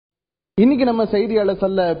இன்னைக்கு நம்ம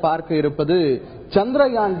செய்தியாளர்ல பார்க்க இருப்பது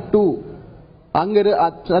சந்திரயான் 2.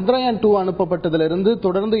 சந்திரயான் 2 அனுப்பப்பட்டதிலிருந்து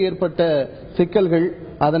தொடர்ந்து ஏற்பட்ட சிக்கல்கள்,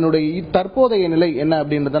 அதனுடைய தற்போதைய நிலை என்ன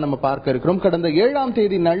அப்படின்றத நம்ம பார்க்க இருக்கிறோம். கடந்த 7ஆம்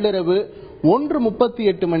தேதி நள்ளிரவு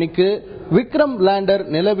 1:38 மணிக்கு விக்ரம் லேண்டர்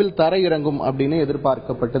நிலவில் தரையிறங்கும் அப்படின்னு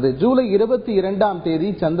எதிர்பார்க்கப்பட்டது. ஜூலை 22ஆம்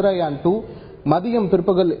தேதி சந்திரயான் 2 மதியம்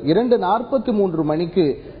பிற்பகல் 2:43 மணிக்கு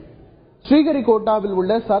ஸ்ரீஹரிகோட்டாவில்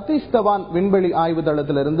உள்ள சதீஷ் தவான் விண்வெளி ஆய்வு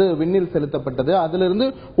தளத்திலிருந்து விண்ணில் செலுத்தப்பட்டது. அதிலிருந்து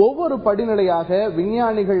ஒவ்வொரு படிநிலையாக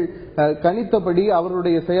விஞ்ஞானிகள் கணித்தபடி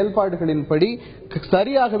அவருடைய செயல்பாடுகளின்படி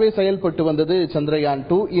சரியாகவே செயல்பட்டு வந்தது சந்திரயான்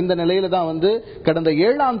 2. இந்த நிலையில தான் கடந்த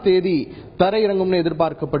 7ஆம் தேதி தரையிறங்கும்னு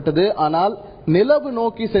எதிர்பார்க்கப்பட்டது. ஆனால் நிலவு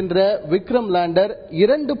நோக்கி சென்ற விக்ரம் லேண்டர்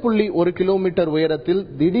 2.1 கிலோமீட்டர் உயரத்தில்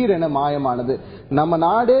திடீரென மாயமானது. நம்ம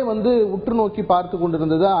நாடே உற்று நோக்கி பார்த்து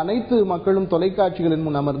கொண்டிருந்தது. அனைத்து மக்களும் தொலைக்காட்சிகளின்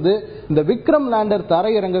முன் அமர்ந்து இந்த விக்ரம் லேண்டர்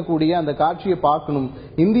தரையிறங்கக்கூடிய அந்த காட்சியை பார்க்கணும்,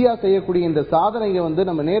 இந்தியா செய்யக்கூடிய இந்த சாதனையை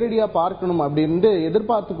நம்ம நேரடியா பார்க்கணும் அப்படின்னு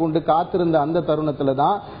எதிர்பார்த்து கொண்டு காத்திருந்த அந்த தருணத்துல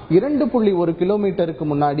தான் 2.1 கிலோமீட்டருக்கு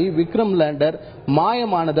முன்னாடி விக்ரம் லேண்டர்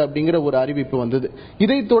மாயமானது அப்படிங்கிற ஒரு அறிவிப்பு வந்தது.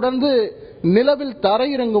 இதைத் தொடர்ந்து நிலவில்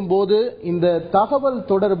தரையிறங்கும் போது இந்த தகவல்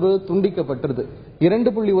தொடர்பு துண்டிக்கப்பட்டது.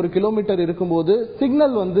 2.1 கிலோமீட்டர் இருக்கும்போது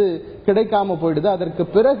சிக்னல் கிடைக்காம போயிடுது. அதற்கு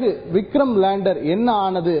பிறகு விக்ரம் லேண்டர் என்ன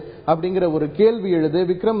ஆனது அப்படிங்கிற ஒரு கேள்வி எழுது.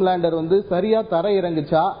 விக்ரம் லேண்டர் சரியா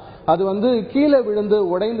தரையிறங்குச்சா, அது கீழே விழுந்து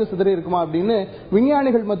உடைந்து சிதறி இருக்குமா அப்படின்னு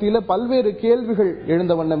விஞ்ஞானிகள் மத்தியில பல்வேறு கேள்விகள்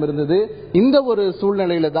எழுந்த வண்ணம் இருந்தது. இந்த ஒரு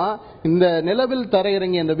சூழ்நிலையில தான் இந்த நிலவில்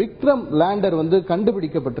தரையிறங்கிய அந்த விக்ரம் லேண்டர்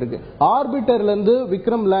கண்டுபிடிக்கப்பட்டிருக்கு. ஆர்பிட்டர்ல இருந்து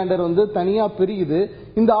விக்ரம் லேண்டர் தனியா பிரியுது.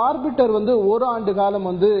 இந்த ஆர்பிட்டர் ஒரு ஆண்டு காலம்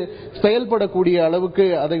செயல்படக்கூடிய அளவுக்கு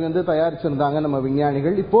அதை தயாரிச்சிருந்தாங்க நம்ம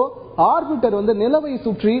விஞ்ஞானிகள். இப்போ ஆர்பிட்டர் நிலவை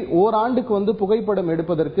சுற்றி ஓராண்டுக்கு புகைப்படம்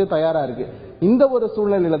எடுப்பதற்கு தயாரா இருக்கு. இந்த ஒரு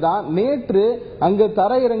சூழ்நிலையில தான் நேற்று அங்கு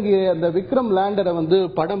தரையிறங்கிய அந்த விக்ரம் லேண்டரை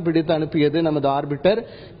படம் பிடித்து அனுப்பியது நமது ஆர்பிட்டர்.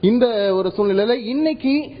 இந்த ஒரு சூழ்நிலையில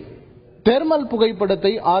இன்னைக்கு தெர்மல்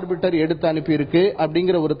புகைப்படத்தை ஆர்பிட்டர் எடுத்து அனுப்பி இருக்கு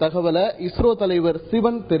அப்படிங்கிற ஒரு தகவலை இஸ்ரோ தலைவர்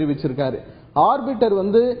சிவன் தெரிவிச்சிருக்காரு. ஆர்பிட்டர்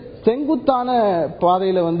செங்குத்தான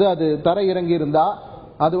பாதையில அது தரையிறங்கி இருந்தா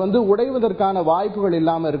அது உடைவதற்கான வாய்ப்புகள்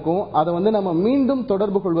இல்லாம இருக்கும். அதை நம்ம மீண்டும்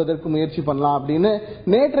தொடர்பு கொள்வதற்கு முயற்சி பண்ணலாம் அப்படின்னு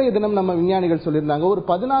நேற்றைய தினம் நம்ம விஞ்ஞானிகள் சொல்லியிருந்தாங்க. ஒரு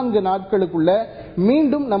 14 நாட்களுக்குள்ள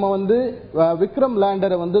மீண்டும் நம்ம விக்ரம்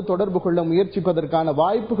லேண்டரை தொடர்பு கொள்ள முயற்சிப்பதற்கான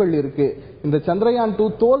வாய்ப்புகள் இருக்கு. இந்த சந்திரயான் 2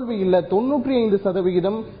 தோல்வி இல்ல,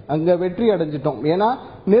 95% அங்க வெற்றி அடைஞ்சிட்டோம். ஏன்னா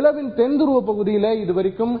நிலவின் தென்துருவ பகுதியில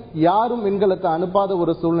இதுவரைக்கும் யாரும் விண்கலத்தை அனுப்பாத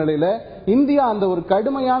ஒரு சூழ்நிலையில இந்தியா அந்த ஒரு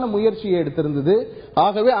கடுமையான முயற்சியை எடுத்திருந்தது.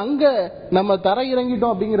 ஆகவே அங்க நம்ம தரையிறங்கிட்டோம்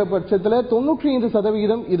அப்படிங்கிற பட்சத்துல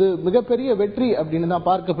 95% இது மிகப்பெரிய வெற்றி அப்படின்னு தான்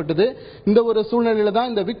பார்க்கப்பட்டது. இந்த ஒரு சூழ்நிலையில தான்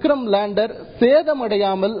இந்த விக்ரம் லேண்டர்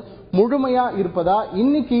சேதமடையாமல் முழுமையா இருப்பதா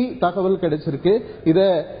இன்னைக்கு தகவல் கிடைச்சிருக்கு. இத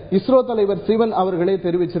இஸ்ரோ தலைவர் சிவன் அவர்களே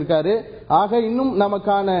தெரிவிச்சிருக்காரு. ஆக இன்னும்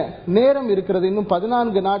நமக்கான நேரம் இருக்கிறது. இன்னும்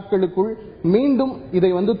 14 நாட்களுக்குள் மீண்டும்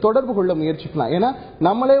இதை தொடர்பு கொள்ள முயற்சிக்கலாம். ஏன்னா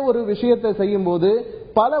நம்மளே ஒரு விஷயத்தை செய்யும் போது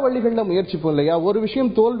பல வழிகளில் முயற்சிப்போம் இல்லையா. ஒரு விஷயம்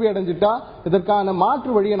தோல்வி அடைஞ்சிட்டா இதற்கான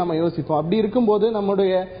மாற்று வழியை நம்ம யோசிப்போம். அப்படி இருக்கும்போது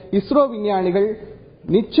நம்முடைய இஸ்ரோ விஞ்ஞானிகள்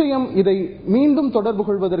நிச்சயம் இதை மீண்டும் தொடர்பு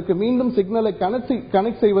கொள்வதற்கு, மீண்டும் சிக்னலை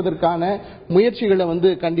கனெக்ட் செய்வதற்கான முயற்சிகளை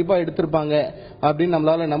கண்டிப்பா எடுத்திருப்பாங்க அப்படின்னு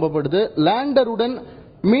நம்மளால நம்பப்படுது. லேண்டருடன்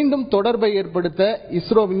மீண்டும் தொடர்பை ஏற்படுத்த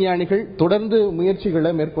இஸ்ரோ விஞ்ஞானிகள் தொடர்ந்து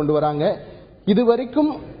முயற்சிகளை மேற்கொண்டு வராங்க.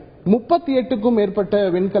 இதுவரைக்கும் 38க்கும் மேற்பட்ட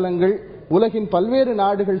விண்கலங்கள் உலகின் பல்வேறு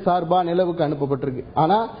நாடுகள் சார்பா நிலவுக்கு அனுப்பப்பட்டிருக்கு.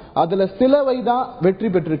 ஆனா அதுல சிலவை தான் வெற்றி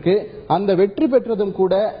பெற்றிருக்கு. அந்த வெற்றி பெற்றதும்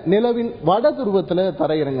கூட நிலவின் வட துருவத்துல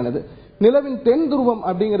தரையிறங்கினது. நிலவின் தென் துருவம்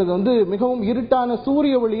அப்படிங்கிறது மிகவும் இருட்டான,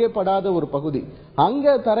 சூரிய ஒளியே படாத ஒரு பகுதி.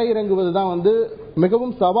 அங்க தரையிறங்குவதுதான்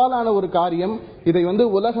மிகவும் சவாலான ஒரு காரியம். இதை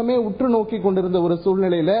உலகமே உற்று நோக்கி கொண்டிருந்த ஒரு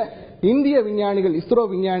சூழ்நிலையில இந்திய விஞ்ஞானிகள், இஸ்ரோ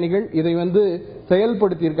விஞ்ஞானிகள் இதை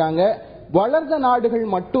செயல்படுத்தி இருக்காங்க. வளர்ந்த நாடுகள்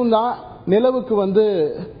மட்டும்தான் நிலவுக்கு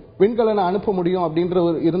விண்கலனை அனுப்ப முடியும் அப்படின்ற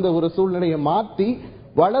இருந்த ஒரு சூழ்நிலையை மாற்றி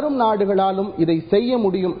வளரும் நாடுகளாலும் இதை செய்ய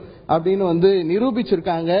முடியும் அப்படின்னு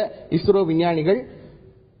நிரூபிச்சிருக்காங்க இஸ்ரோ விஞ்ஞானிகள்.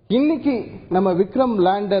 இன்னைக்கு நம்ம விக்ரம்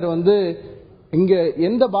லேண்டர் இங்க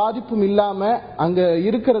எந்த பாதிப்பும் இல்லாம அங்க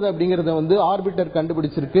இருக்கிறது அப்படிங்கறத ஆர்பிட்டர்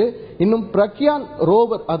கண்டுபிடிச்சிருக்கு. இன்னும் பிரக்யான்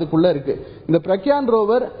ரோவர் அதுக்குள்ள இருக்கு. இந்த பிரக்யான்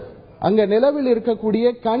ரோவர் அங்க நிலவில் இருக்கக்கூடிய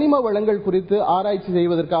கனிம வளங்கள் குறித்து ஆராய்ச்சி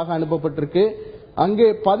செய்வதற்காக அனுப்பப்பட்டிருக்கு. அங்கே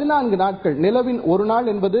 14 நாட்கள், நிலவின் ஒரு நாள்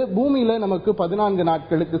என்பது பூமியில நமக்கு 14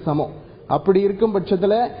 நாட்களுக்கு சமம். அப்படி இருக்கும்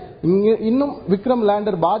பட்சத்துல இன்னும் விக்ரம்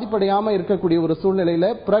லேண்டர் பாதிப்படையாம இருக்கக்கூடிய ஒரு சூழ்நிலையில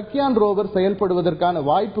பிரக்யான் ரோவர் செயல்படுவதற்கான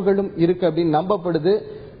வாய்ப்புகளும் இருக்கு அப்படின்னு நம்பப்படுது.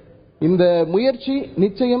 இந்த முயற்சி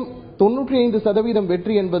நிச்சயம் 95%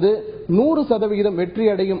 வெற்றி என்பது 100% வெற்றி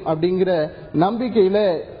அடையும் அப்படிங்கிற நம்பிக்கையில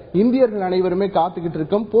இந்தியர்கள் அனைவருமே காத்துக்கிட்டு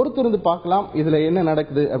இருக்கோம். பொறுத்திருந்து பார்க்கலாம் இதுல என்ன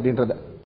நடக்குது அப்படின்றத.